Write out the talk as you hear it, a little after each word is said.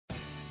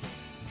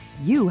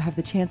you have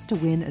the chance to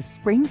win a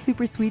spring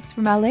super sweeps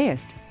from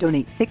LAist.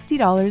 Donate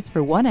 $60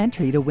 for one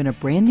entry to win a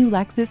brand new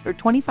Lexus or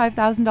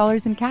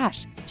 $25,000 in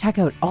cash. Check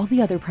out all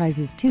the other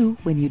prizes too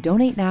when you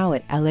donate now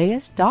at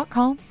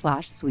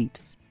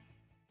laist.com/sweeps.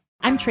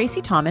 I'm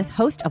Tracy Thomas,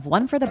 host of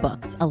One for the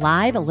Books, a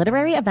live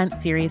literary event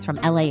series from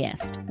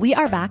LAist. We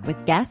are back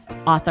with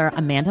guests, author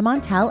Amanda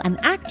Montell and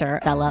actor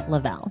Bella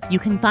Lavelle. You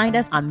can find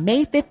us on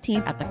May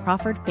 15th at the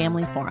Crawford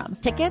Family Forum.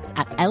 Tickets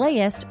at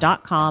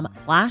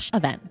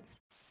laist.com/events.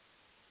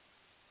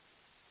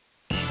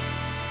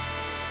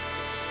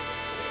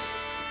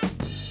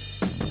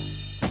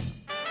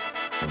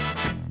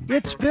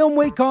 It's Film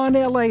Week on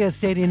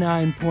LAist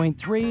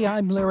 89.3.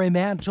 I'm Larry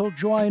Mantle,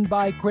 joined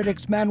by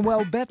critics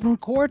Manuel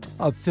Betancourt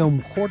of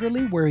Film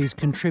Quarterly, where he's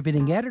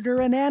contributing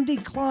editor, and Andy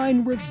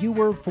Klein,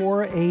 reviewer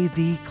for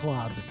AV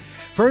Club.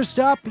 First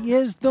up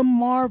is The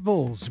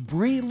Marvels.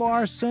 Brie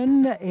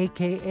Larson,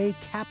 a.k.a.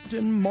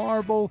 Captain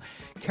Marvel,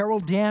 Carol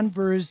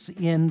Danvers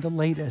in the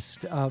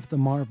latest of the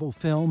Marvel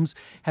films,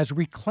 has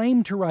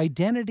reclaimed her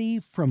identity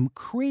from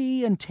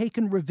Kree and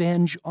taken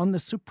revenge on the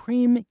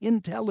Supreme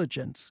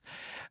Intelligence.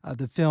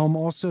 The film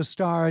also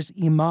stars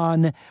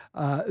Iman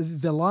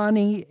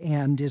Vellani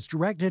and is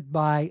directed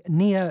by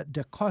Nia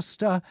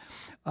DaCosta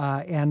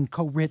and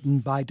co-written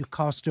by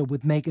DaCosta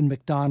with Megan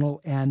McDonnell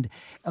and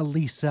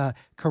Elisa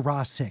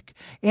Karasik.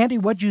 Andy,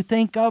 what'd you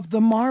think of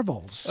The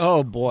Marvels?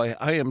 Oh, boy,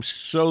 I am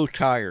so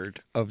tired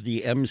of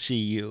the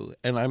MCU,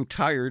 and I'm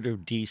tired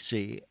of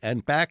DC.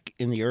 And back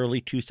in the early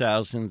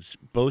 2000s,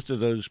 both of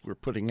those were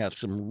putting out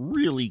some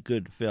really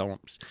good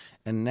films.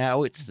 And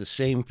now it's the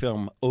same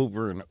film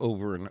over and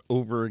over and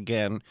over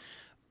again.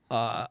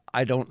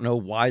 I don't know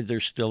why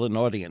there's still an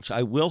audience.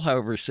 I will,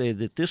 however, say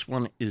that this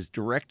one is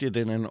directed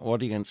in an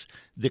audience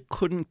that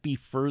couldn't be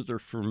further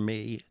from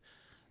me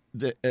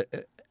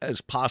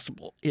as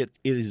possible. It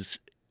is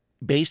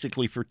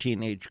basically for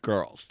teenage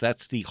girls.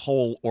 That's the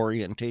whole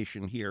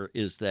orientation here,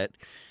 is that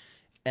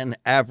an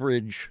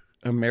average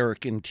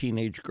American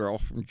teenage girl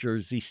from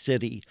Jersey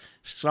City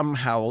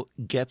somehow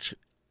gets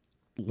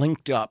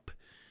linked up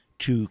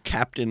to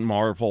Captain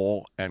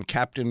Marvel, and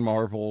Captain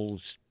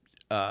Marvel's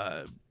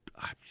her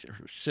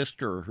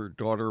sister or her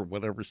daughter,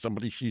 whatever,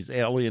 somebody she's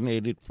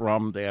alienated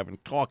from. They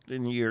haven't talked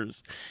in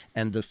years.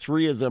 And the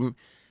three of them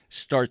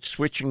start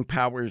switching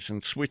powers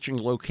and switching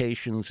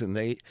locations, and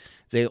they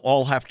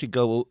all have to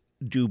go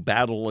do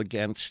battle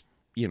against,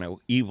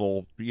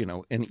 evil,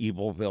 an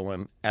evil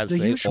villain, as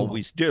they usual.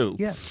 Always do.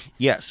 Yes.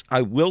 Yes.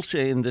 I will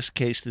say in this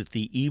case that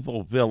the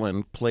evil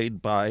villain,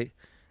 played by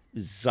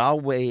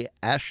Zawe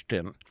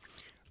Ashton,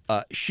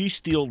 she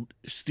steals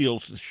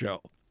the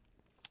show.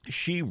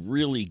 She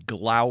really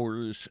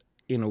glowers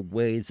in a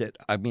way that,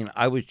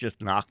 I was just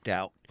knocked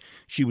out.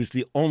 She was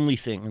the only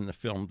thing in the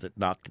film that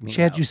knocked me out.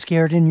 She had you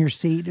scared in your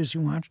seat as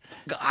you watched?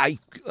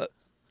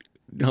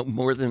 No,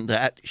 more than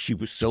that, she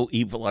was so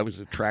evil I was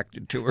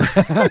attracted to her.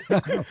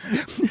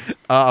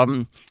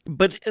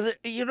 But,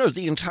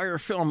 the entire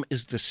film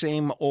is the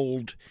same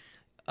old,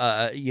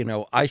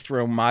 I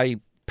throw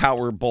my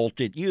power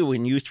bolt at you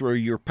and you throw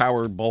your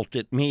power bolt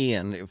at me,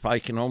 and if I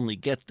can only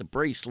get the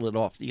bracelet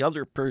off the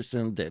other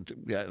person, then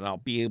I'll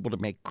be able to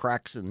make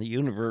cracks in the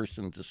universe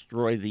and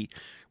destroy the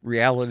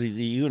reality of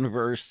the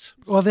universe.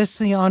 Well, this is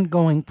the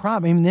ongoing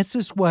problem. This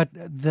is what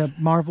the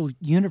Marvel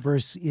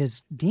Universe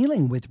is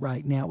dealing with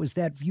right now, is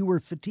that viewer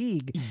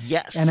fatigue.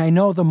 Yes. And I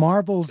know the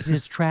Marvels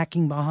is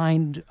tracking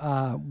behind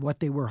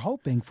what they were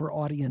hoping for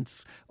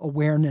audience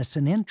awareness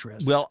and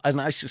interest. Well, and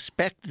I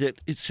suspect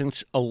that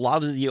since a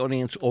lot of the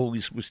audience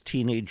always was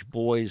teenage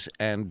boys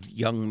and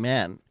young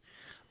men,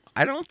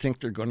 I don't think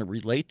they're going to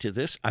relate to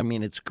this.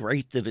 It's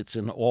great that it's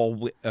all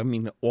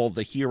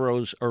the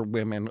heroes are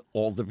women,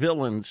 all the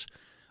villains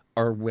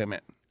are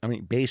women.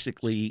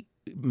 Basically,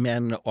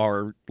 men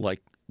are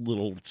like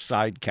little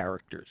side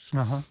characters.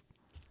 Uh-huh.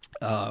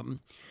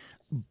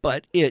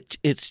 But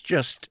it's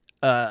just,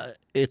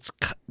 it's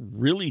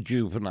really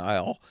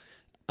juvenile.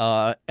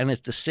 And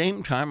at the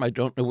same time, I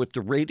don't know what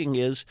the rating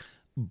is,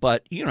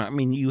 but,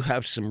 you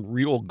have some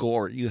real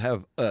gore. You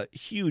have a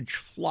huge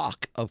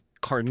flock of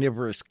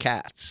carnivorous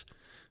cats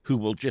who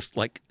will just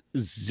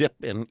zip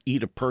and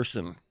eat a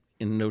person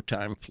in no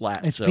time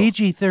flat. It's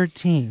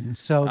PG-13,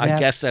 so I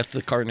guess that's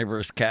the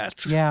carnivorous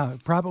cats. Yeah,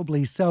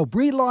 probably so.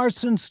 Brie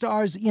Larson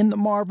stars in The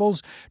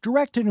Marvels,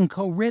 directed and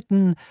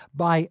co-written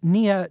by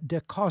Nia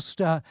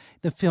DaCosta.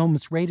 The film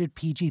is rated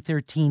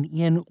PG-13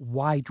 in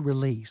wide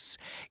release.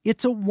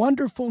 It's a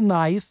Wonderful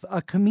Knife,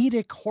 a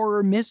comedic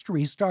horror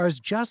mystery,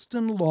 stars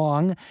Justin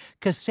Long,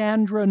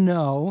 Cassandra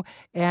No,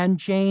 and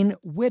Jane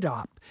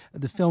Widdop.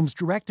 The film's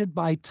directed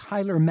by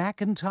Tyler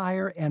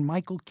McIntyre, and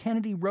Michael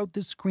Kennedy wrote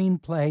the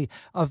screenplay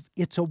of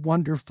It's a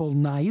Wonderful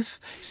Knife,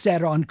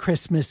 set on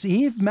Christmas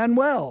Eve.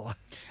 Manuel.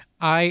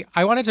 I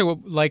wanted to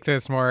like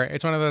this more.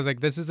 It's one of those,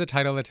 this is the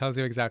title that tells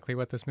you exactly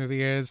what this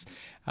movie is.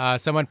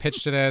 Someone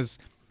pitched it as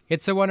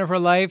It's a Wonderful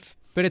Life,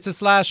 but it's a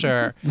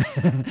slasher.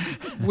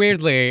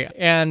 Weirdly.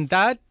 And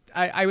that,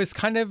 I was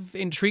kind of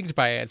intrigued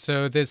by it.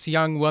 So this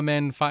young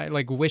woman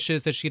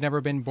wishes that she'd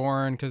never been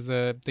born because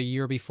the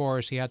year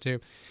before she had to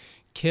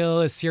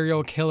kill a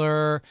serial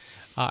killer,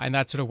 and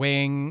that's sort of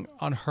weighing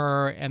on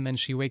her. And then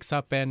she wakes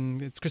up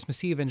and it's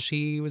Christmas Eve and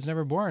she was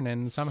never born.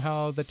 And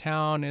somehow the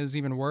town is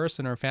even worse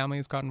and her family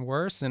has gotten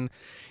worse. And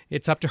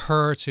it's up to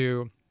her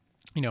to,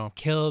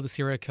 kill the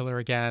serial killer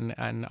again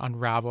and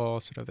unravel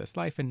sort of this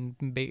life and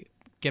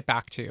get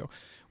back to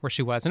where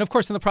she was. And of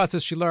course, in the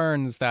process, she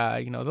learns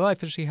that, the life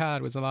that she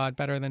had was a lot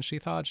better than she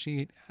thought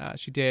she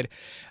did.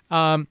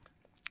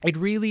 It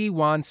really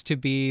wants to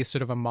be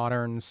sort of a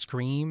modern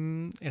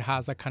Scream. It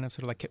has that kind of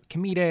sort of like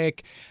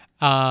comedic.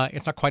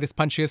 It's not quite as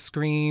punchy as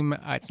Scream.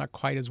 It's not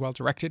quite as well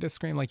directed as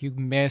Scream. Like, you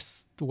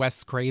miss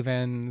Wes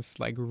Craven's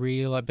like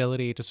real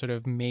ability to sort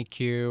of make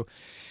you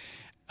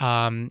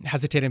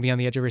hesitate and be on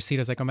the edge of your seat.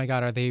 It's like, oh my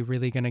God, are they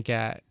really going to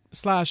get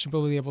slashed?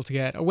 Will he be able to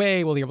get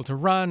away? Will he be able to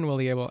run? Will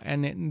he able?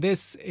 And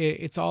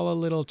it's all a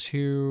little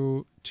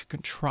too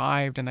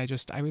contrived. And I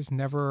was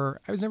never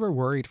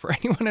worried for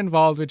anyone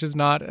involved, which is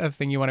not a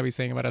thing you want to be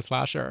saying about a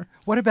slasher.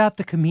 What about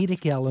the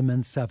comedic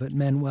elements of it,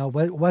 Manuel?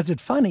 Was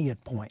it funny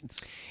at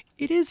points?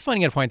 It is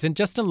funny at points, and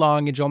Justin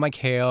Long and Joel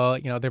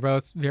McHale, they're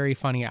both very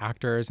funny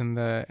actors, and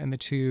the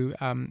two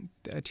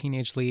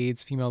teenage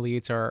leads, female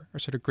leads, are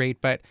sort of great.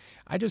 But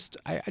I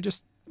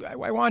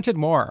wanted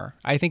more.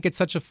 I think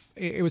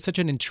it was such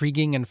an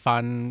intriguing and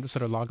fun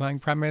sort of logline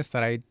premise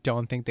that I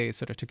don't think they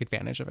sort of took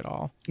advantage of it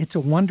all. It's a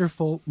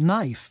wonderful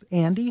knife,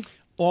 Andy.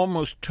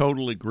 Almost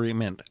total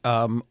agreement.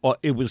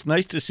 It was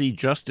nice to see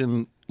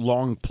Justin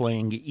Long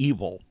playing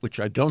evil, which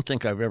I don't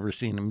think I've ever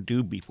seen him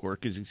do before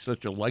because he's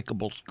such a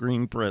likable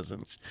screen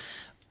presence.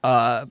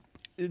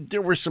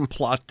 There were some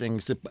plot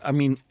things that,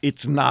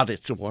 it's not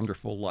It's a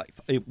Wonderful Life.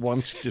 It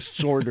wants to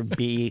sort of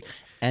be,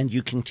 and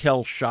you can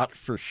tell shot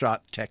for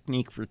shot,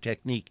 technique for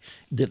technique,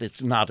 that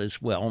it's not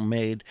as well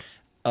made.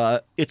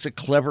 It's a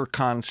clever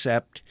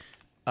concept.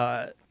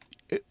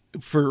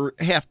 For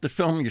half the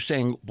film, you're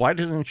saying, why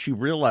doesn't she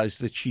realize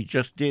that she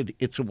just did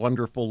It's a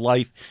Wonderful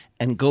Life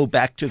and go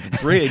back to the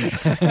bridge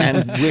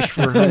and wish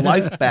for her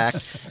life back?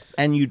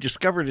 And you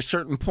discover at a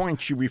certain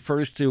point she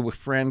refers to a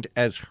friend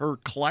as her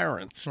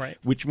Clarence, right,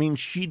 which means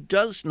she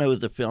does know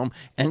the film,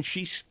 and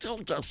she still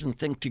doesn't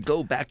think to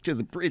go back to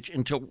the bridge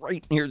until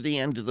right near the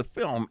end of the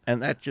film.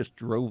 And that just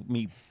drove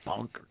me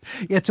bonkers.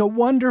 It's a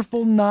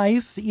Wonderful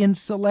Knife in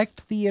select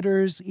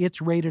theaters. It's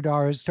rated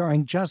R,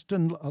 starring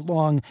Justin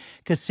Long,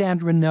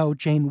 Cassandra No,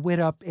 Jane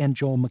Widdop, and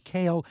Joel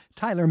McHale.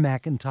 Tyler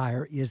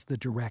McIntyre is the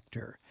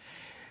director.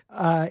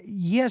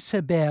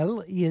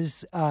 Jezebel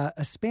is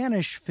a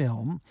Spanish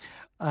film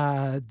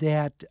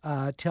that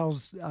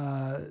tells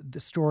the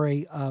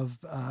story of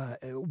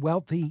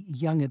wealthy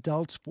young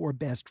adults, four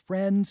best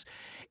friends,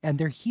 and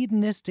their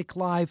hedonistic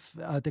life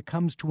that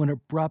comes to an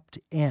abrupt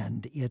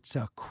end. It's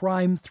a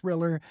crime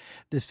thriller.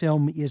 The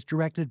film is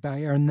directed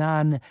by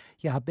Hernan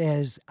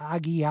Yabez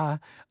Aguilar.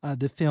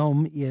 The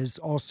film is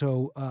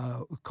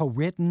also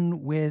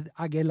co-written with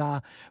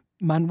Aguilar.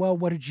 Manuel,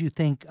 what did you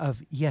think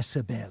of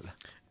Jezebel?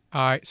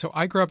 So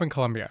I grew up in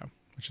Colombia,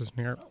 which is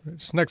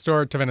it's next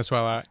door to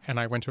Venezuela, and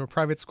I went to a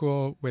private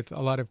school with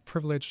a lot of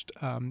privileged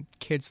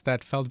kids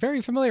that felt very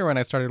familiar when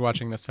I started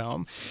watching this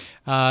film.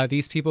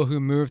 These people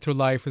who move through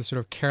life with sort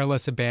of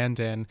careless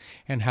abandon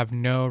and have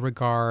no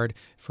regard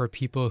for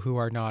people who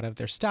are not of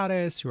their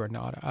status, who are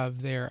not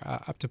of their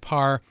up to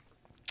par.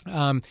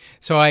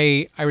 So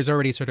I was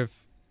already sort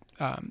of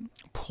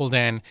pulled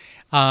in,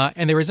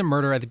 and there is a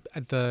murder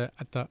at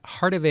the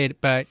heart of it.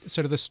 But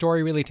sort of the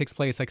story really takes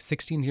place like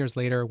 16 years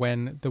later,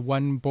 when the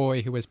one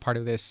boy who was part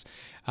of this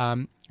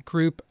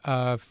group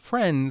of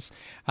friends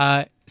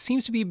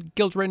seems to be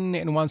guilt-ridden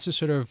and wants to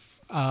sort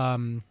of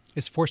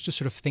is forced to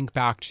sort of think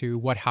back to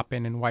what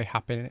happened and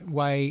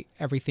why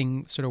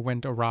everything sort of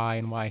went awry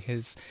and why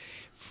his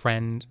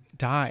friend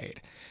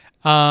died.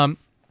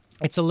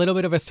 It's a little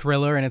bit of a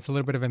thriller and it's a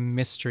little bit of a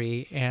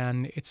mystery,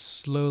 and it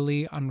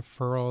slowly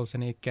unfurls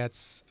and it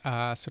gets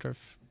sort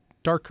of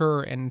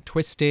darker and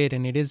twisted,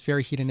 and it is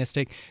very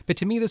hedonistic. But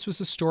to me, this was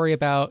a story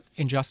about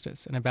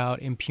injustice and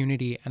about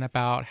impunity and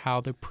about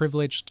how the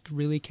privileged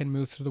really can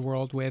move through the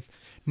world with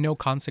no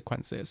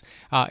consequences.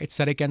 It's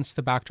set against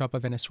the backdrop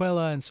of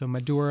Venezuela, and so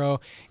Maduro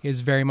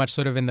is very much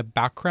sort of in the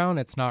background.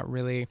 It's not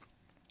really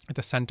at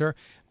the center.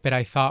 But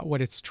I thought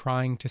what it's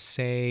trying to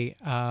say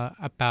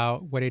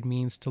about what it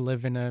means to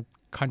live in a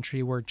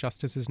country where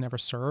justice is never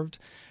served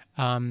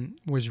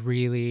was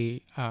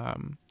really,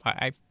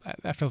 I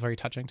feel very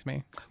touching to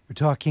me. We're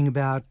talking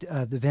about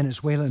the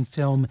Venezuelan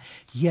film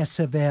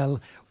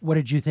Jezebel. What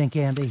did you think,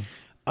 Andy?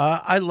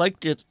 I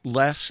liked it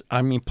less.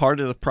 I mean, part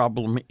of the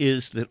problem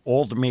is that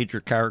all the major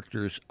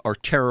characters are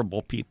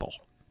terrible people,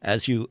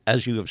 as you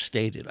have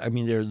stated. I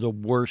mean, they're the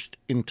worst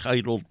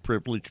entitled,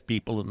 privileged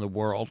people in the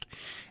world.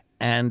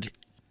 And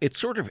it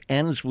sort of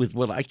ends with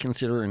what I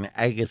consider an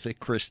Agatha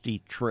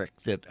Christie trick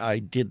that I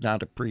did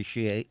not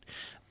appreciate.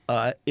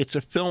 It's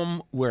a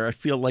film where I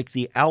feel like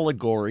the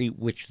allegory,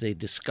 which they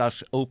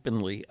discuss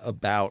openly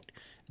about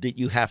that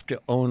you have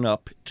to own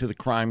up to the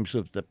crimes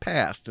of the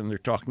past, and they're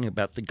talking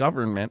about the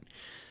government,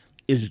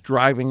 is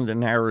driving the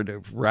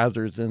narrative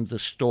rather than the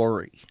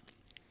story.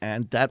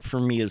 And that, for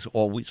me, is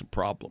always a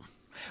problem.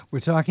 We're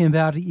talking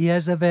about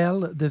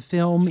Jezebel. The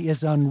film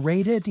is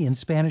unrated in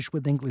Spanish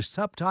with English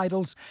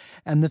subtitles,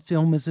 and the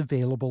film is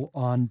available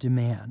on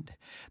demand.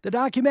 The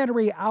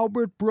documentary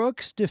Albert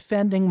Brooks,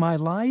 Defending My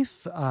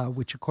Life,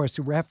 which, of course, is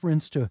a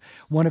reference to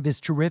one of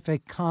his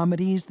terrific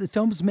comedies. The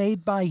film's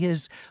made by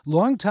his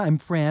longtime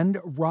friend,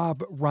 Rob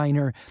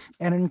Reiner,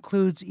 and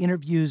includes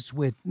interviews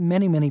with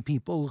many, many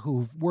people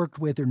who've worked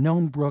with or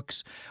known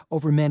Brooks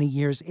over many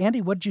years.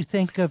 Andy, what did you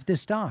think of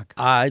this doc?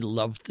 I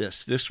loved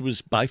this. This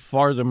was by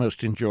far the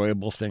most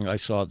enjoyable thing I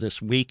saw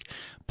this week,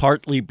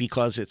 partly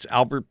because it's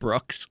Albert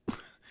Brooks.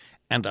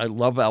 And I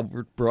love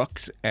Albert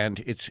Brooks,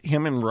 and it's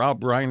him and Rob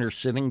Reiner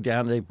sitting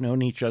down. They've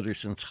known each other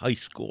since high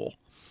school,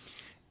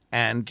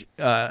 and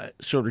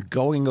sort of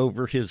going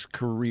over his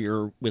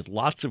career with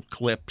lots of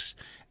clips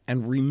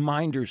and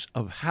reminders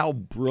of how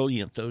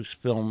brilliant those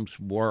films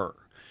were.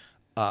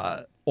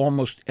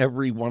 Almost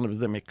every one of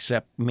them,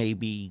 except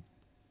maybe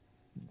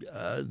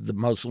the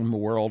Muslim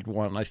World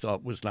one, I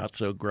thought was not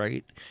so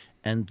great.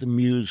 And The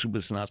Muse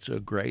was not so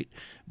great.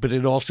 But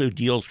it also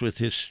deals with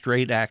his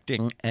straight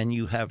acting, and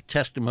you have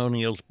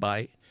testimonials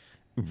by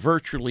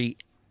virtually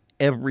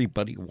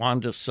everybody,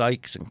 Wanda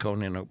Sykes and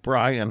Conan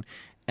O'Brien,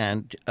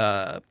 and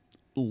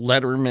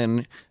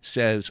Letterman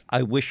says,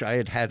 I wish I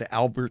had had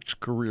Albert's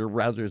career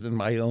rather than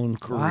my own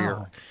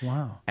career.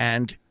 Wow.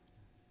 And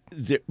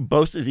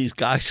both of these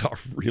guys are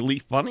really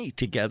funny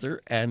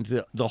together, and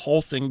the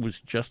whole thing was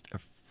just a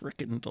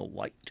frickin'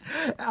 delight.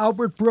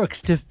 Albert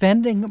Brooks,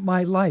 Defending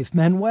My Life.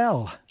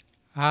 Manuel.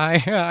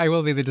 I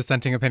will be the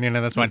dissenting opinion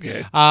in this one.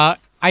 Okay.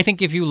 I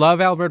think if you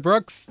love Albert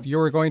Brooks,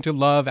 you're going to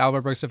love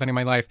Albert Brooks, Defending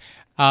My Life.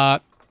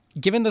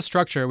 Given the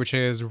structure, which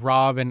is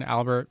Rob and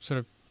Albert sort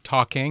of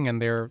talking, and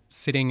they're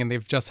sitting and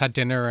they've just had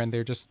dinner and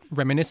they're just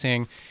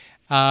reminiscing,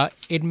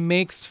 it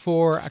makes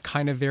for a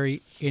kind of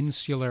very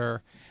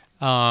insular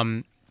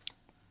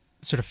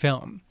sort of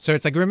film. So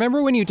it's like,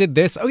 remember when you did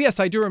this? Oh, yes,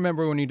 I do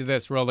remember when you did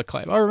this. Roll the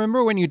clip. Oh,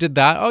 remember when you did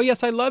that? Oh,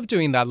 yes, I love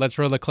doing that. Let's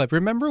roll the clip.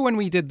 Remember when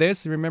we did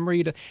this? Remember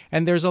you did...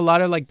 And there's a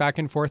lot of like back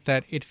and forth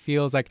that it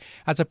feels like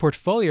as a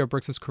portfolio of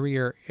Brooks's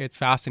career, it's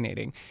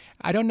fascinating.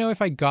 I don't know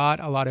if I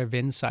got a lot of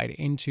insight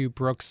into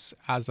Brooks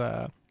as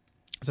a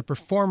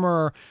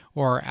performer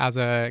or as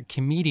a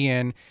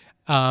comedian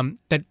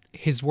that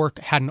his work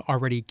hadn't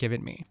already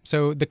given me.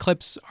 So the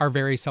clips are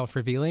very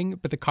self-revealing,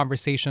 but the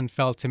conversation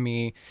felt to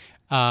me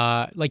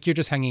like you're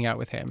just hanging out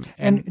with him.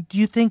 And do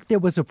you think there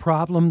was a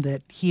problem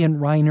that he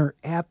and Reiner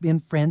have been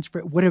friends?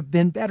 Would have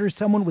been better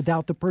someone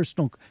without the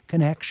personal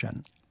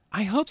connection?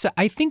 I hope so.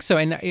 I think so.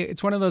 And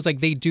it's one of those, like,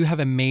 they do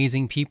have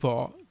amazing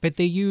people, but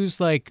they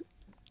use like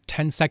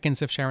 10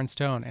 seconds of Sharon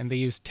Stone, and they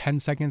use 10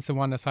 seconds of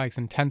Wanda Sykes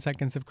and 10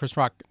 seconds of Chris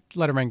Rock.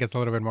 Letterman gets a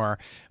little bit more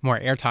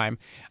airtime.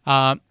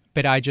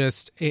 But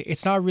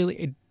it's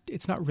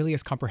not really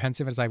as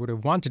comprehensive as I would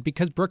have wanted,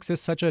 because Brooks is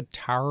such a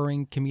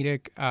towering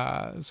comedic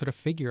sort of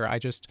figure.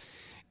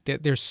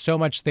 There's so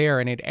much there,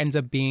 and it ends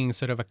up being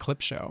sort of a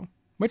clip show,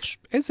 which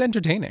is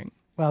entertaining.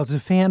 Well, as a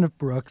fan of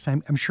Brooks,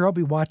 I'm sure I'll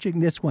be watching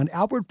this one.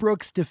 Albert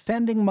Brooks,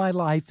 Defending My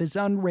Life, is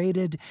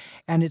unrated,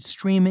 and it's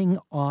streaming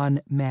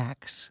on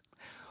Max.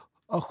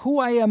 Who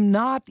I Am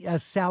Not, a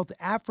South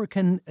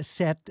African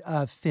set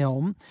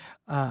film.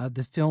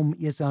 The film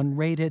is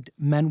unrated.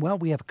 Manuel,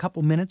 we have a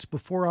couple minutes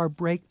before our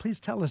break. Please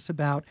tell us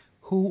about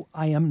Who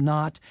I Am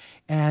Not,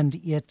 and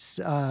it's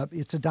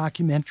a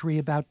documentary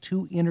about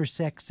two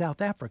intersex South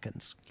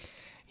Africans.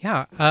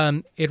 Yeah,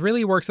 it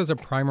really works as a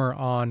primer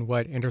on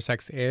what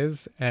intersex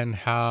is and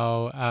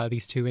how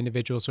these two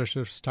individuals are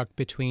sort of stuck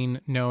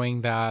between knowing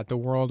that the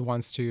world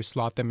wants to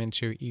slot them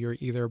into you're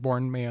either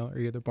born male or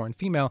you're born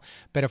female.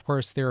 But of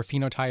course, their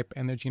phenotype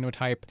and their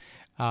genotype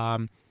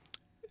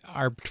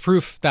are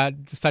proof that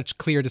such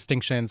clear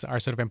distinctions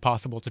are sort of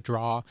impossible to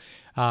draw.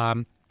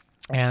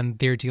 And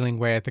they're dealing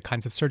with the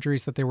kinds of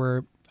surgeries that they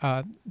were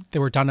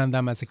done on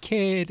them as a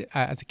kid,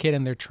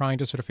 and they're trying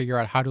to sort of figure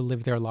out how to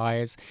live their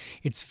lives.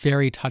 It's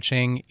very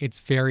touching.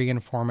 It's very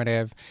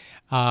informative.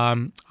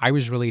 I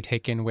was really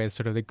taken with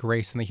sort of the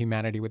grace and the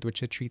humanity with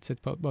which it treats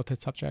both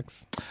its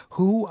subjects.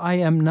 Who I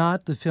Am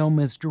Not, the film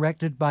is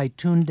directed by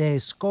Tunde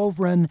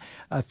Skovran,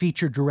 a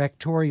feature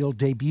directorial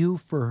debut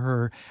for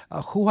her.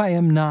 Who I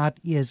Am Not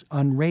is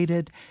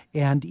unrated,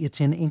 and it's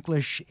in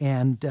English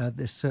and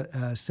the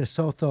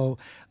Sesotho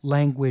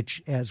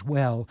language as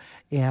well.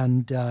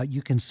 And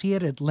you can see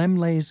it at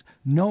Lemley's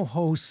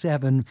NoHo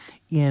 7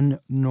 in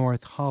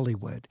North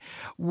Hollywood.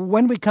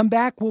 When we come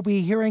back, we'll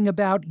be hearing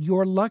about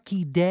Your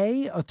Lucky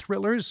Day, a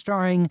thriller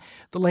starring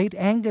the late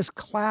Angus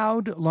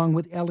Cloud, along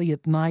with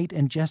Elliot Knight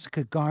and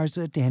Jessica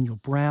Garza, Daniel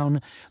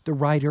Brown, the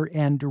writer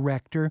and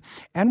director.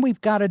 And we've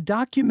got a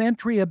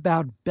documentary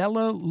about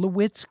Bella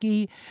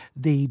Lewitsky,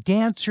 the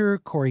dancer,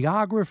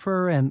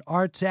 choreographer, and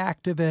arts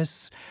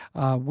activist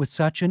with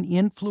such an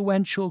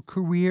influential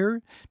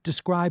career,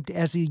 described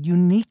as a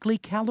uniquely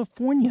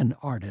Californian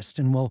artist.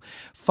 And we'll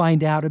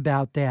find out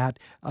about that,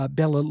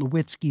 Bella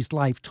Lewitsky's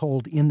life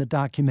told in the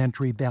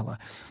documentary Bella.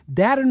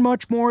 That and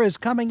much more is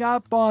coming up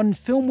up on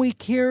Film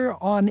Week here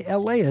on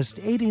LAist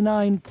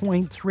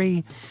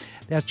 89.3.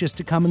 That's just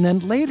to come. And then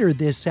later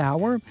this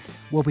hour,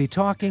 we'll be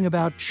talking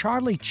about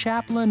Charlie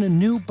Chaplin, a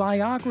new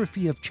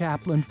biography of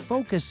Chaplin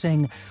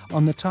focusing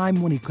on the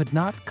time when he could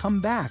not come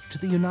back to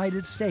the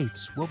United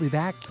States. We'll be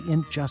back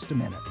in just a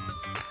minute.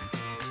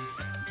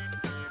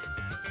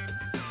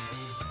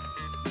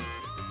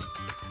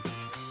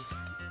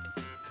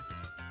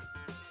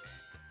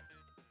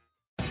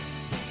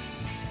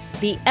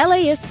 The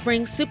LAist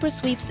Spring Super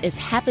Sweeps is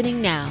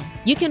happening now.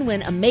 You can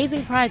win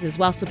amazing prizes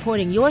while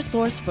supporting your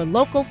source for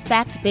local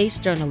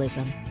fact-based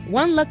journalism.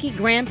 One lucky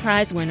grand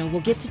prize winner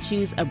will get to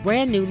choose a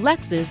brand new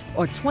Lexus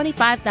or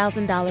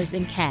 $25,000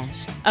 in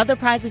cash. Other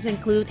prizes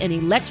include an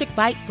electric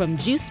bike from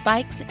Juice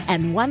Bikes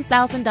and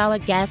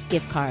 $1,000 gas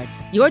gift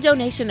cards. Your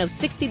donation of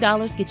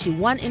 $60 gets you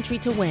one entry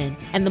to win,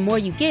 and the more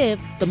you give,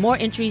 the more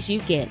entries you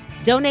get.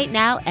 Donate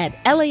now at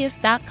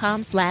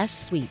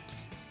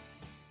LAist.com/sweeps.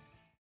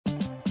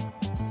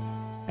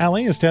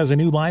 LAist has a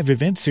new live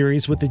event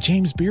series with the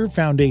James Beard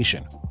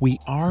Foundation. We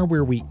Are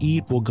Where We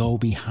Eat will go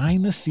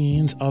behind the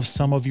scenes of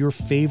some of your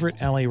favorite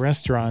LA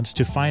restaurants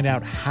to find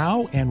out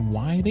how and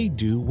why they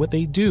do what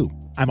they do.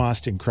 I'm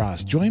Austin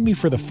Cross. Join me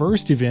for the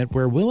first event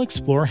where we'll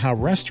explore how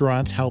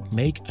restaurants help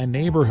make a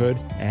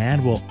neighborhood,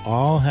 and we'll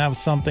all have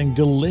something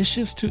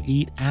delicious to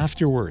eat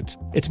afterwards.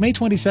 It's May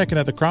 22nd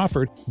at the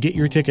Crawford. Get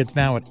your tickets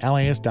now at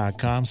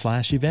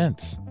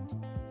LAist.com/events.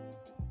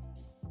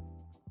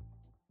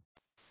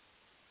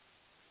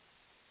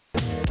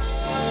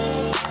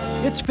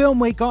 It's Film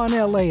Week on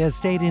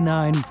LAist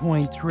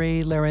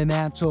 89.3. Larry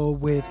Mantle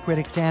with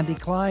critics Andy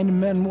Klein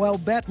and Manuel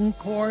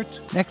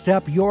Betancourt. Next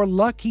up, Your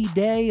Lucky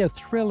Day, a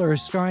thriller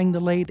starring the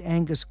late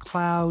Angus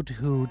Cloud,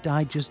 who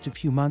died just a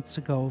few months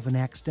ago of an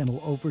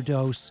accidental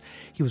overdose.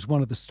 He was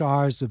one of the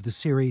stars of the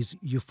series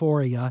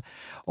Euphoria.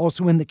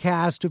 Also in the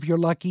cast of Your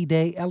Lucky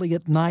Day,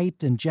 Elliot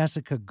Knight and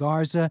Jessica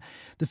Garza.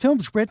 The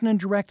film's written and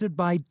directed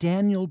by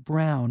Daniel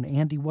Brown.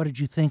 Andy, what did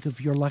you think of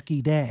Your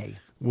Lucky Day?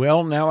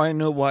 Well, now I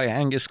know why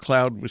Angus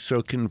Cloud was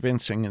so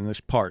convincing in this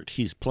part.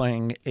 He's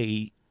playing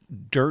a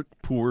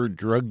dirt-poor,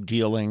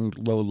 drug-dealing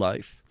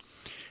lowlife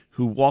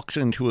who walks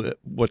into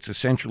what's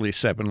essentially a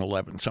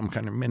 7-Eleven, some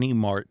kind of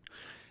mini-mart,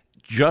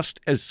 just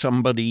as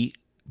somebody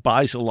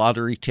buys a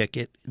lottery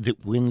ticket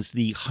that wins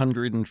the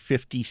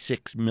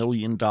 $156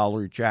 million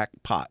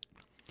jackpot.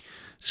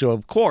 So,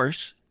 of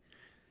course,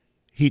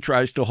 he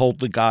tries to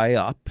hold the guy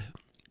up.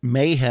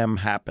 Mayhem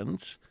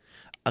happens.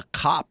 A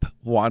cop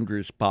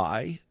wanders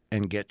by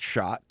and gets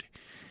shot.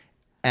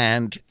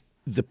 And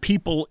the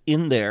people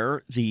in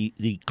there,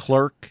 the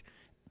clerk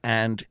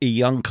and a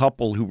young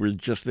couple who were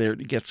just there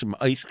to get some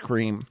ice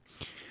cream,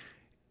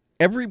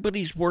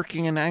 everybody's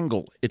working an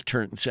angle, it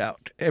turns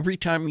out. Every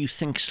time you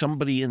think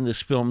somebody in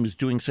this film is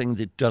doing something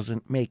that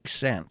doesn't make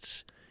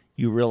sense,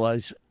 you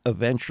realize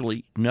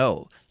eventually,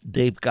 no,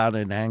 they've got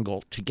an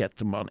angle to get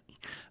the money.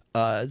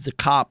 The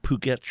cop who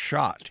gets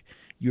shot,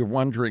 you're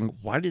wondering,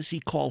 why does he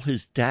call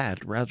his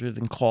dad rather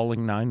than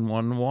calling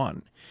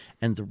 911?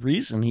 And the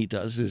reason he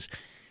does is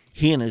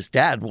he and his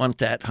dad want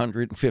that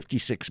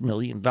 $156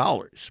 million.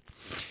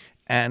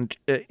 And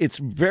it's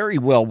very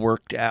well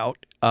worked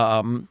out,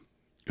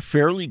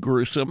 fairly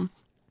gruesome,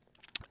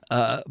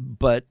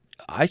 but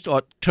I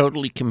thought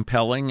totally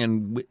compelling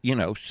and,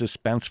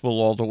 suspenseful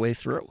all the way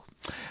through.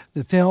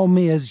 The film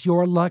is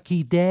Your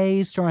Lucky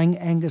Day, starring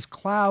Angus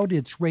Cloud.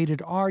 It's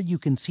rated R. You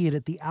can see it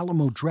at the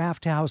Alamo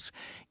Drafthouse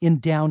in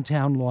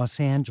downtown Los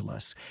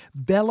Angeles.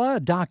 Bella, a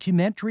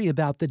documentary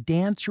about the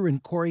dancer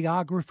and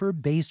choreographer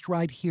based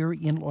right here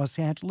in Los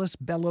Angeles,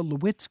 Bella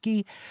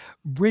Lewitsky.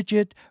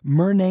 Bridget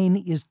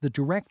Murnane is the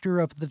director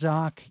of the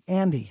doc.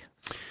 Andy.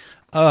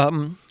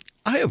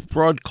 I have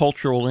broad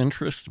cultural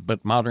interests,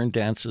 but modern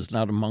dance is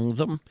not among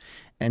them.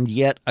 And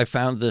yet I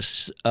found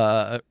this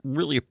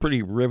really a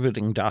pretty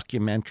riveting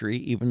documentary,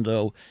 even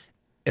though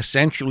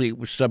essentially it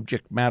was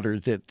subject matter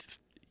that,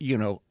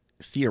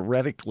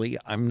 theoretically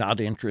I'm not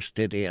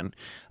interested in.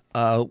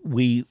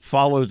 We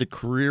follow the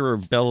career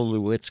of Bella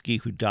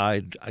Lewitsky, who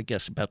died, I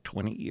guess, about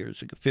 20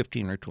 years ago,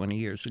 15 or 20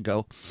 years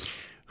ago,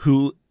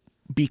 who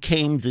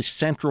became the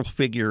central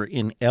figure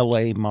in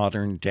L.A.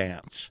 modern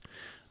dance.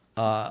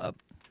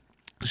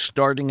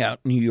 Starting out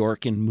in New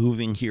York and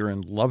moving here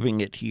and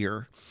loving it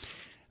here.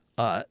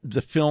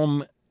 The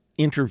film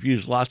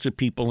interviews lots of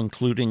people,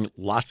 including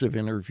lots of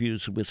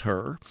interviews with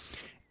her,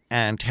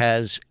 and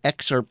has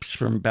excerpts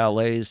from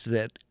ballets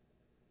that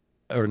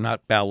are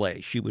not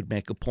ballet. She would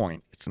make a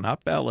point. It's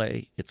not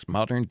ballet, it's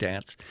modern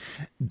dance,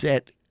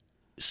 that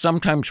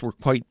sometimes were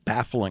quite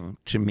baffling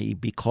to me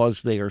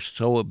because they are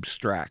so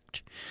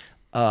abstract.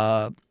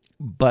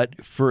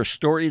 But for a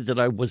story that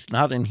I was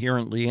not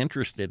inherently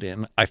interested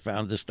in, I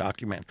found this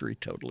documentary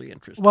totally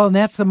interesting. Well, and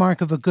that's the mark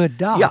of a good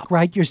doc, Yeah.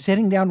 right? You're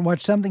sitting down and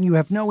watch something you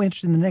have no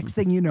interest in. The next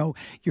thing you know,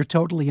 you're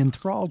totally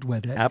enthralled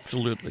with it.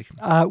 Absolutely.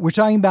 We're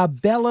talking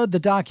about Bella, the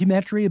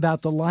documentary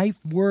about the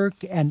life, work,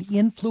 and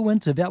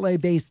influence of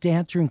LA-based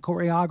dancer and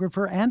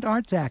choreographer and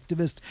arts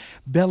activist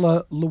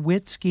Bella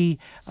Lewitsky.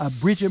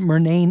 Bridget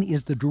Murnane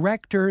is the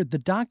director. The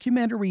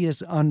documentary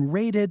is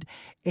unrated,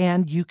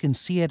 and you can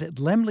see it at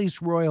Laemmle's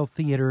Royal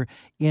Theater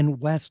in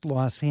West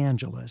Los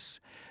Angeles.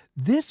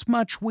 This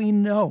Much We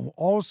Know,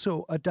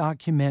 also a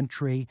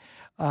documentary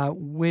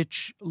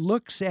which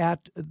looks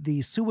at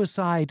the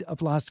suicide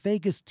of Las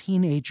Vegas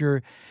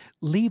teenager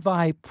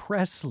Levi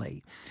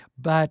Presley.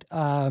 But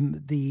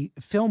the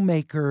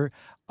filmmaker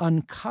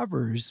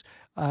uncovers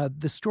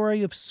the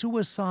story of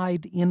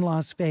suicide in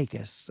Las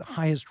Vegas, the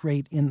highest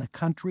rate in the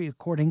country,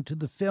 according to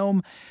the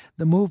film.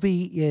 The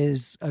movie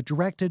is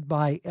directed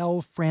by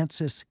L.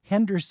 Francis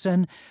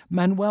Henderson.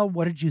 Manuel,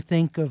 what did you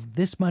think of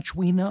This Much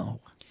We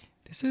Know?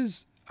 This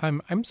is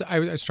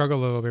I struggle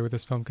a little bit with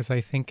this film because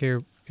I think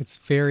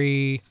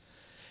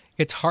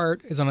its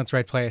heart is on its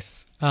right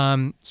place.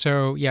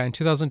 So yeah, in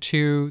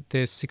 2002,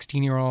 this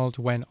 16-year-old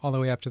went all the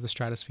way up to the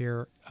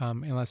stratosphere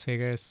in Las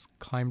Vegas,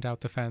 climbed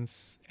out the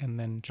fence, and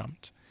then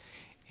jumped.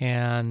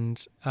 And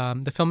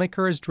the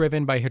filmmaker is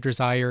driven by her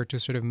desire to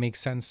sort of make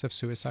sense of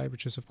suicide,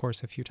 which is, of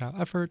course, a futile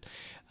effort,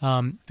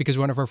 because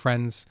one of her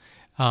friends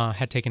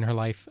had taken her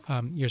life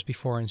years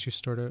before, and she's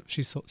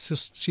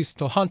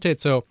still haunted.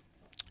 So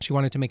she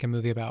wanted to make a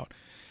movie about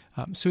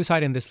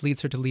suicide, and this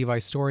leads her to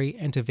Levi's story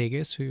and to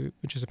Vegas,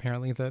 which is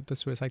apparently the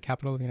suicide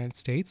capital of the United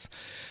States.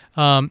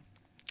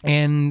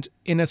 And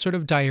in a sort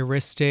of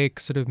diaristic,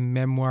 sort of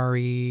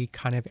memoir-y,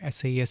 kind of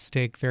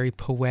essayistic, very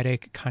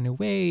poetic kind of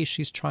way,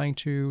 she's trying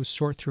to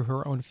sort through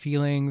her own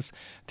feelings,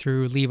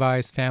 through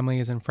Levi's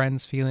family's and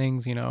friends'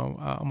 feelings,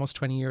 almost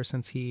 20 years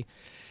since he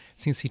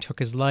took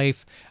his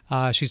life.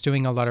 She's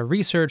doing a lot of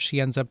research. She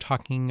ends up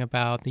talking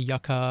about the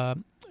Yucca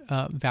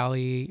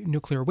Valley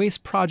Nuclear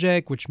Waste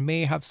Project, which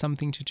may have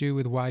something to do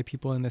with why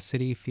people in the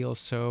city feel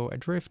so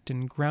adrift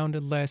and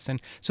groundedless.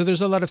 And so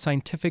there's a lot of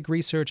scientific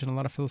research and a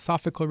lot of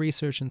philosophical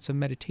research and some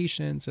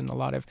meditations and a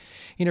lot of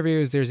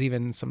interviews. There's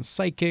even some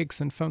psychics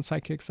and phone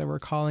psychics that were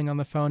calling on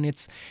the phone.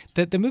 It's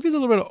the movie's a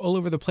little bit all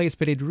over the place,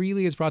 but it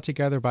really is brought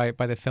together by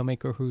the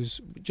filmmaker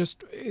who's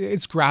just,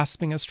 it's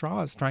grasping at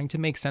straws, trying to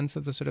make sense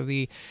of the sort of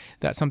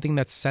that something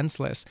that's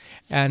senseless.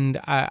 And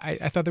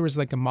I thought there was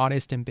like a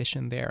modest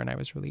ambition there, and I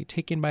was really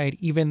taken by it,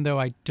 even though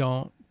I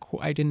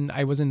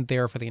wasn't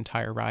there for the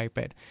entire ride,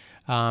 but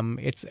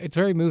it's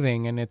very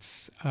moving, and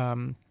it's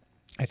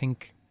I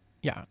think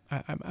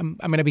I'm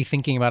going to be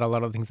thinking about a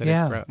lot of things that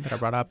I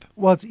brought up.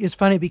 Well, it's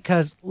funny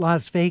because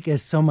Las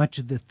Vegas, so much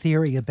of the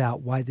theory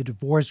about why the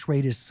divorce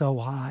rate is so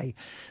high,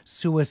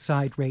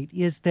 suicide rate,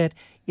 is that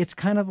it's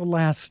kind of the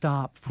last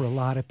stop for a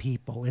lot of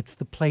people. It's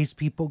the place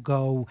people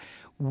go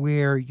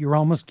where you're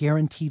almost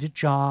guaranteed a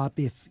job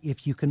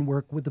if you can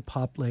work with the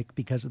public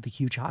because of the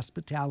huge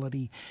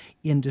hospitality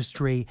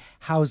industry.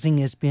 Housing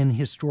has been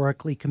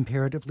historically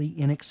comparatively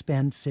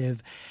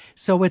inexpensive.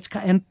 So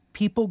and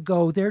people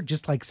go there,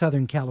 just like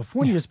Southern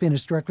California has been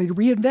historically, to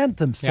reinvent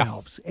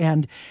themselves. Yeah.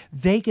 And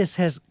Vegas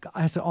has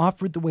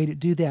offered the way to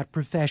do that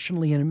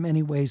professionally and in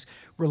many ways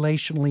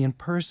relationally and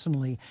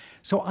personally.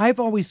 So I've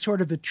always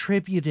sort of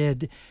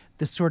attributed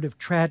the sort of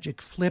tragic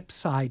flip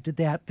side to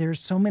that. There's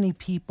so many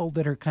people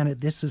that are kind of,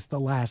 this is the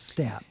last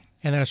step.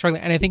 And they're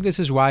struggling. And I think this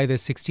is why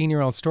this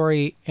 16-year-old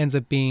story ends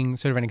up being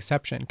sort of an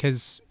exception,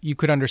 because you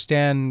could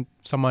understand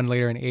someone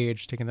later in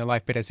age taking their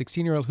life, but a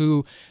 16-year-old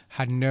who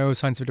had no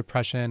signs of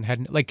depression,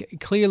 had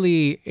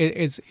clearly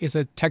is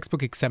a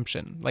textbook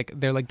exemption.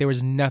 There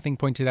was nothing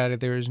pointed at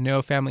it. There was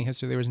no family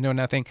history. There was no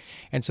nothing.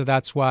 And so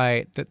that's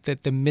why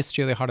the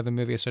mystery of the heart of the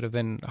movie is sort of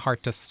then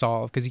hard to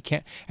solve, because you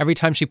can't, every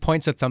time she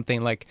points at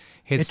something like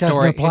his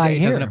story,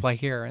 it doesn't apply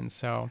here. And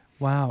so...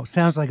 Wow,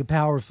 sounds like a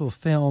powerful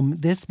film.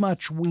 This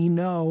Much We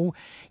Know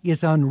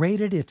is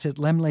unrated. It's at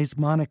Laemmle's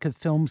Monica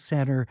Film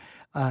Center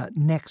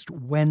next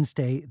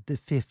Wednesday, the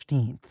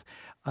 15th.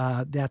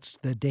 That's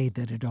the day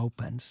that it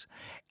opens.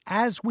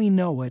 As We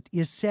Know It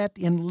is set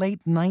in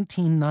late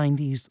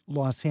 1990s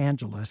Los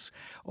Angeles,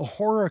 a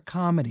horror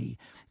comedy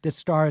that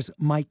stars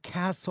Mike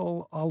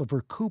Castle,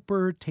 Oliver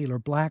Cooper, Taylor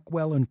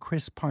Blackwell, and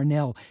Chris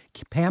Parnell.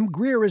 Pam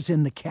Grier is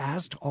in the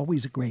cast,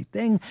 always a great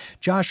thing.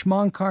 Josh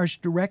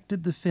Monkarsh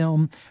directed the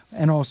film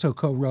and also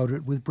co-wrote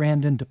it with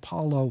Brandon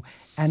DePaulo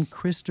and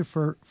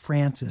Christopher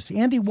Francis.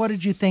 Andy, what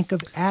did you think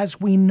of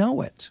As We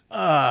Know It?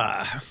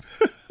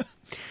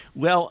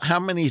 Well, how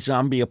many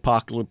zombie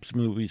apocalypse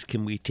movies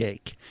can we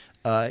take?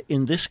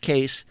 In this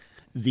case,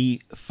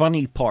 the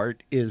funny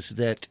part is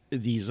that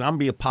the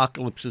zombie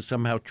apocalypse is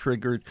somehow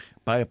triggered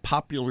by a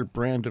popular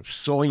brand of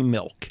soy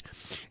milk.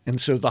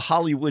 And so the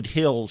Hollywood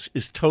Hills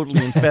is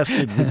totally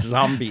infested with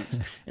zombies.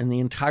 And the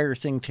entire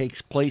thing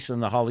takes place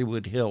in the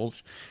Hollywood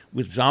Hills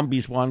with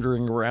zombies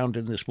wandering around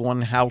in this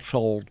one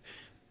household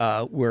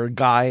where a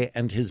guy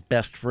and his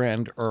best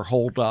friend are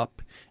holed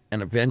up.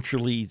 and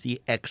eventually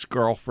the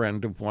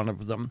ex-girlfriend of one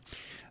of them.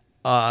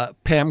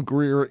 Pam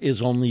Grier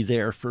is only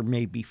there for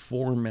maybe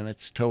 4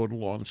 minutes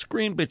total on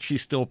screen, but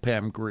she's still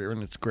Pam Grier,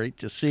 and it's great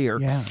to see her.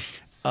 Yeah.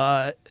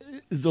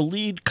 The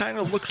lead kind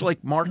of looks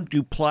like Mark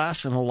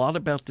Duplass, and a lot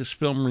about this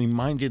film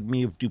reminded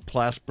me of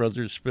Duplass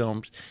Brothers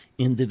films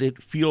in that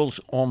it feels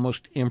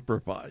almost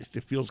improvised.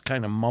 It feels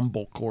kind of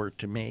mumblecore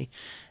to me,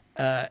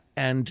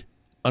 and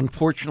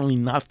unfortunately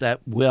not that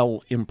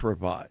well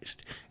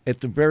improvised. At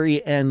the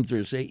very end,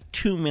 there's a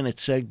 2-minute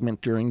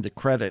segment during the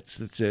credits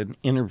that's an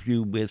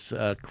interview with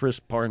Chris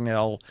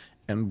Parnell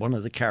and one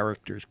of the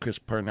characters, Chris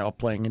Parnell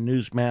playing a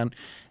newsman,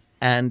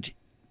 and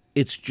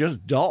it's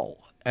just dull.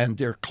 And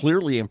they're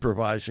clearly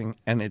improvising,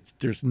 and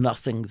there's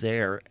nothing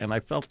there. And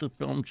I felt the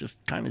film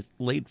just kind of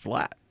laid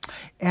flat.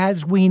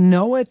 As We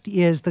Know It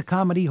is the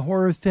comedy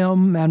horror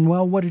film.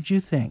 Manuel, what did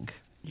you think?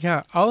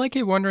 Yeah, all I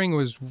keep wondering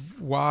was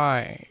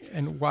why,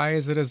 and why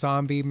is it a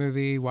zombie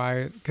movie?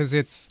 Why? Because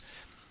it's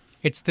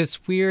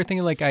this weird thing.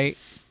 Like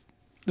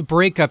the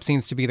breakup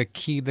seems to be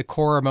the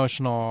core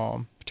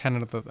emotional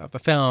tenet of the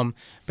film,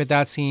 but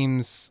that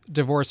seems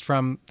divorced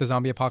from the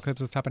zombie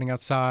apocalypse that's happening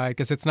outside.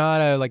 Because it's not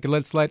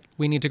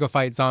we need to go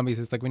fight zombies.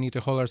 It's like we need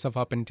to hold ourselves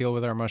up and deal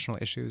with our emotional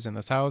issues in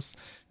this house.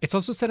 It's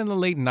also set in the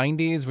late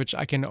 90s, which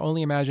I can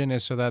only imagine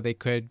is so that they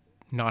could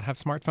not have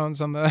smartphones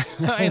on the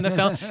in the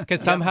film,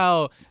 because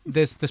somehow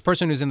this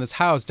person who's in this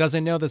house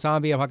doesn't know the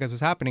zombie apocalypse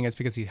is happening. It's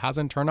because he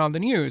hasn't turned on the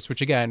news,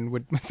 which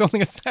again it's only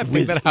a sad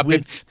thing that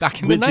happened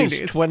back in the 90s. With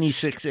his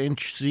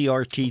 26-inch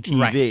CRT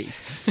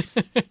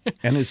TV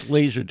and his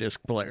Laserdisc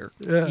player.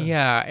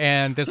 Yeah,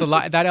 and there's a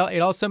lot that it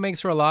also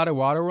makes for a lot of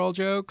Waterworld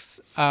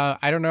jokes.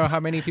 I don't know how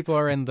many people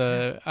are in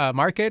the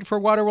market for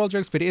Waterworld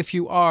jokes, but if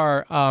you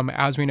are,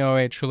 As We Know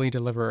It truly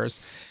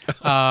delivers.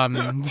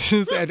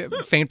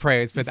 Faint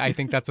praise, but I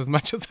think that's as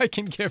much as I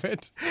can give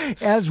it.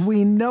 As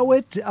We Know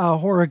It, a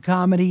horror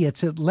comedy.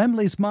 It's at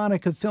Laemmle's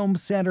Monica Film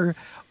Center,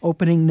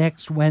 opening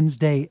next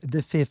Wednesday,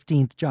 the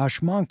 15th. Josh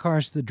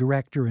Monkar's the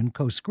director and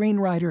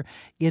co-screenwriter.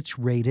 It's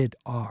rated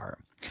R.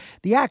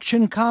 The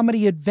action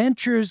comedy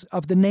Adventures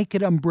of the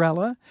Naked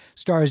Umbrella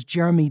stars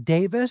Jeremy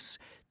Davis,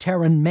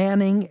 Taryn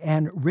Manning,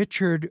 and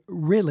Richard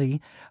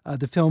Riley.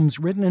 The film's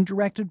written and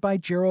directed by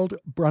Gerald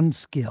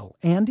Brunskill.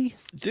 Andy?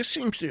 This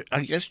seems to, I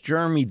guess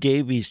Jeremy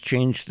Davies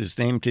changed his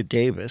name to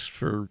Davis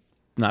for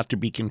not to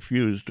be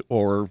confused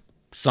or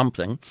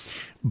something.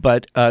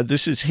 But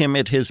this is him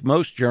at his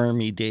most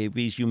Jeremy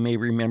Davies. You may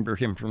remember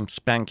him from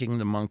Spanking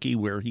the Monkey,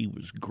 where he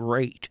was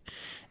great.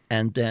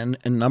 And then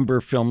a number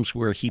of films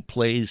where he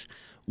plays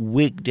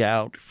wigged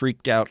out,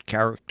 freaked out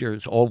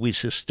characters,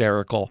 always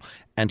hysterical.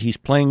 And he's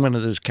playing one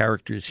of those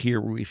characters here.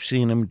 We've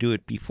seen him do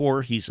it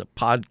before. He's a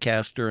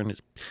podcaster, and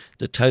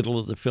the title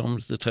of the film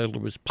is the title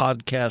of his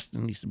podcast,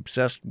 and he's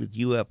obsessed with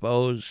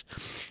UFOs.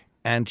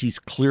 And he's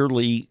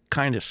clearly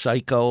kind of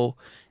psycho,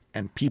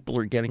 and people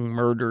are getting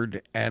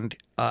murdered. And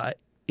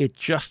it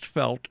just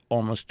felt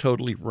almost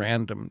totally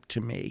random to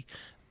me.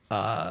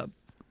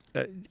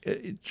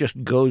 It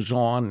just goes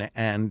on,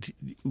 and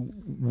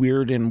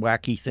weird and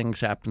wacky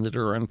things happen that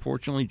are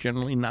unfortunately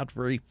generally not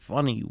very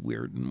funny,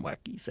 weird and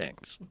wacky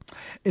things.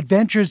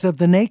 Adventures of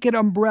the Naked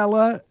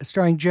Umbrella,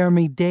 starring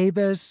Jeremy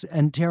Davis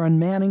and Taryn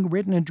Manning,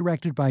 written and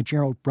directed by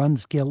Gerald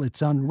Brunskill. It's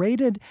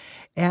unrated,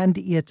 and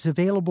it's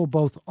available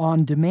both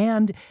on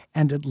demand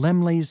and at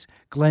Laemmle's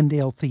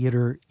Glendale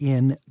Theater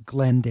in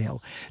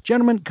Glendale.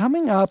 Gentlemen,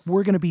 coming up,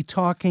 we're going to be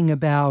talking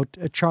about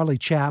Charlie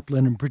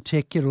Chaplin, and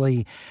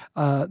particularly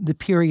the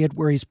period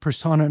where he's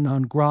persona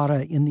non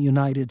grata in the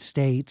United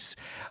States,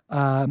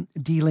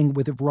 dealing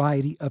with a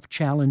variety of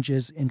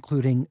challenges,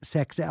 including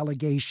sex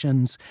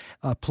allegations,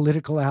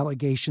 political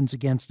allegations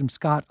against him.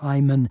 Scott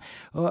Eyman,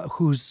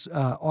 who's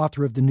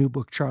author of the new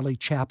book, Charlie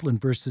Chaplin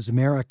versus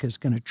America, is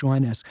going to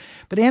join us.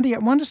 But Andy, I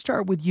want to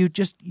start with you,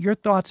 just your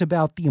thoughts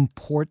about the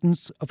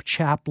importance of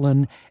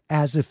Chaplin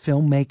as a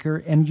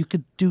filmmaker. And you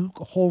could do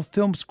whole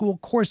film school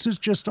courses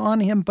just on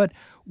him, but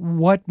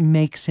what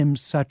makes him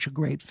such a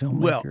great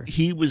filmmaker? Well,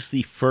 he was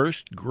the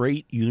first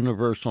great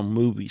universal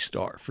movie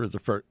star for the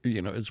first,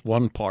 as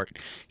one part.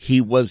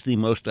 He was the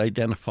most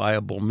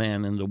identifiable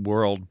man in the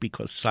world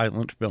because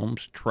silent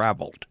films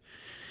traveled.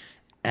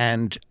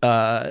 And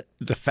the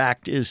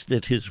fact is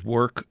that his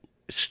work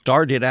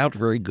started out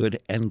very good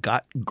and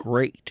got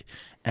great.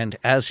 And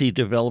as he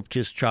developed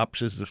his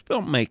chops as a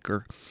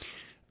filmmaker,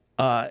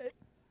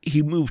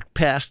 he moved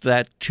past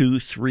that 2,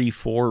 3,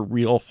 4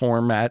 reel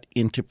format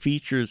into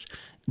features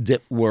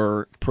that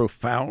were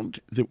profound,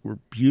 that were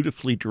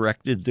beautifully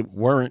directed, that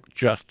weren't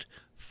just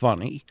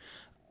funny,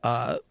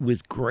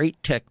 with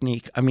great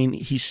technique. I mean,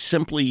 he's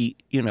simply,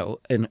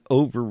 an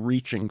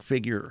overreaching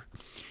figure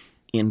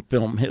in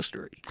film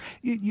history.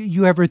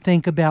 You ever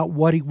think about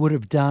what he would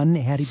have done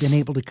had he been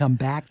able to come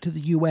back to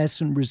the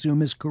U.S. and resume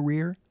his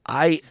career?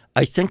 I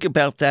think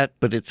about that,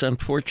 but it's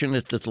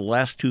unfortunate that the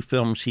last 2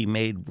 films he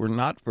made were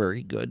not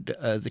very good.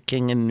 The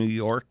King in New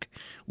York,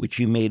 which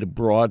he made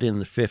abroad in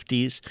the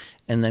 50s,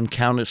 and then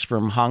Countess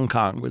from Hong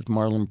Kong with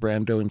Marlon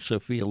Brando and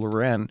Sophia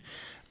Loren.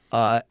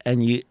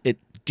 It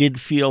did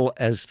feel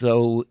as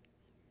though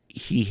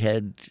he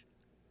had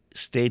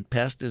stayed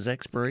past his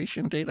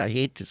expiration date. I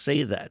hate to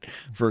say that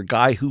for a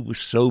guy who was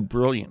so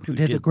brilliant, who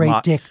did The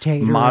Great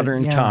Dictator,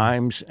 Modern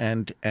Times,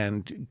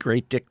 and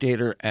Great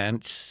Dictator,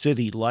 and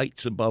City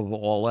Lights above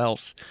all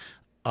else.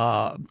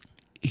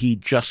 He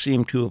just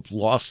seemed to have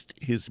lost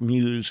his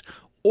muse,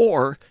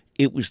 or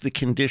it was the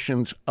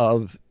conditions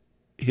of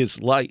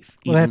his life.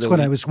 Well, that's what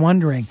I was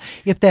wondering.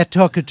 If that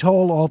took a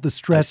toll, all the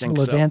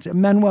stressful events.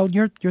 Manuel,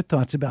 your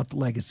thoughts about the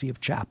legacy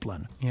of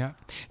Chaplin? Yeah.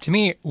 To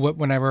me,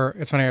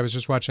 it's funny, I was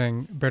just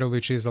watching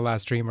Bertolucci's The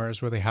Last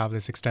Dreamers, where they have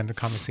this extended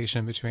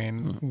conversation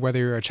between whether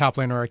you're a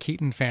Chaplin or a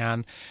Keaton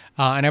fan.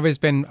 And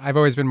I've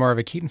always been more of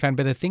a Keaton fan,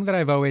 but the thing that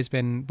I've always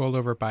been bowled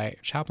over by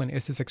Chaplin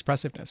is his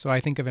expressiveness. So I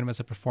think of him as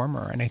a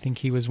performer, and I think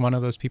he was one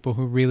of those people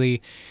who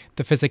really,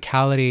 the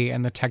physicality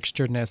and the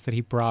texturedness that he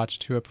brought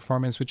to a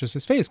performance, which was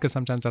his face, because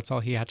sometimes that's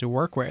all he had to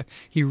work with.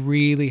 He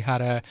really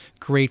had a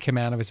great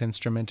command of his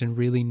instrument and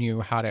really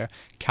knew how to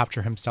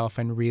capture himself,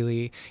 and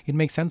really it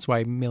makes sense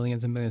why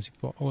millions and millions of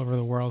people all over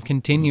the world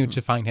continue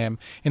to find him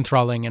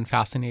enthralling and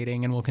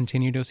fascinating, and will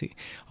continue to see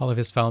all of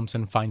his films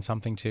and find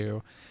something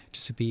to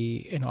just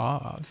be in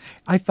awe of.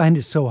 I find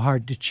it so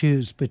hard to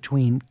choose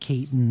between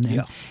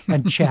Keaton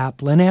and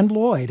Chaplin and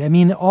Lloyd. I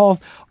mean, all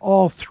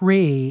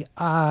three.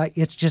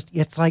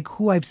 It's like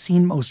who I've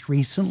seen most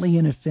recently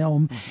in a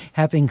film,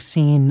 having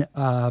seen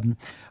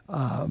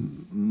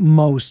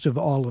most of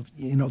all of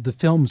the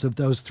films of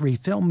those three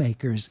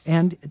filmmakers,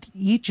 and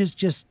each is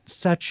just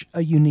such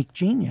a unique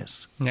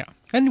genius. Yeah.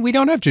 And we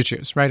don't have to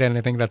choose, right? And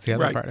I think that's the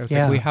other part. It's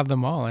like we have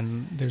them all,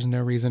 and there's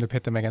no reason to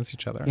pit them against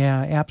each other.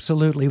 Yeah,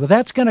 absolutely. Well,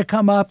 that's going to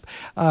come up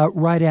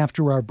right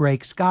after our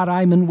break. Scott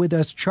Iman with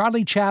us,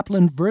 Charlie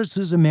Chaplin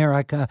versus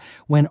America,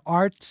 When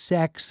Art,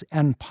 Sex,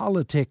 and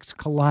Politics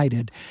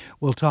Collided.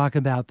 We'll talk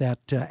about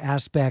that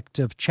aspect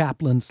of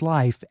Chaplin's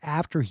life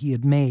after he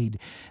had made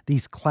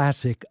these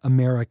classic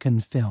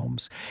American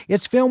films.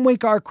 It's Film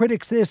Week. Our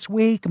critics this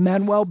week,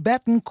 Manuel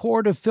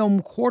Betancourt of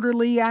Film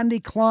Quarterly,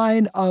 Andy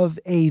Klein of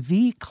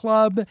AV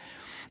Club.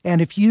 And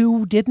if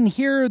you didn't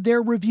hear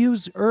their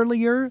reviews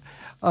earlier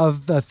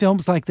of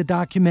films like the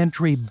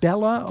documentary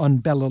Bella on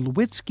Bella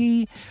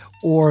Lewinsky,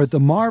 or The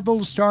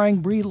Marvels starring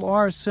Brie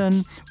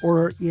Larson,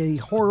 or a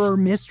horror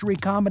mystery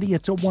comedy,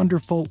 It's a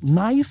Wonderful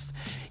Knife,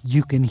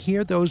 you can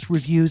hear those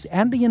reviews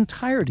and the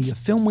entirety of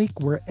Film Week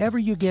wherever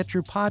you get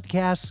your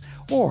podcasts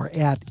or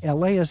at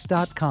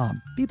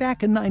laist.com. Be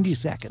back in 90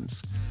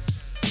 seconds.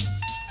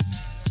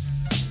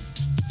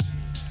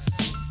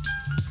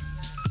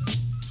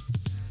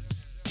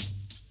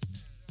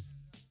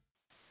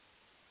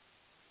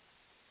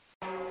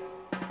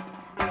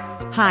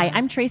 Hi,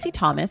 I'm Tracy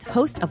Thomas,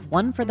 host of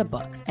One for the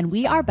Books, and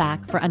we are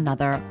back for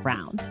another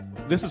round.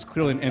 This is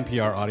clearly an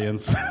NPR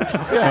audience.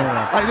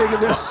 Yeah, I think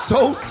they're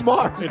so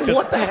smart.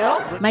 What the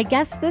hell? My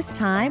guests this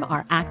time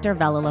are actor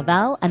Vella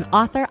Lavelle and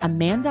author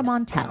Amanda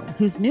Montell,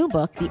 whose new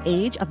book, The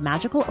Age of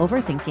Magical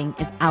Overthinking,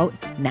 is out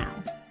now.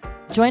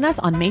 Join us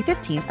on May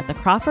 15th at the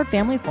Crawford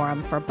Family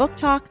Forum for book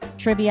talk,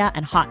 trivia,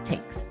 and hot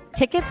takes.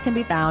 Tickets can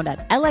be found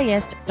at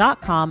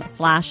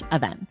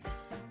laist.com/events.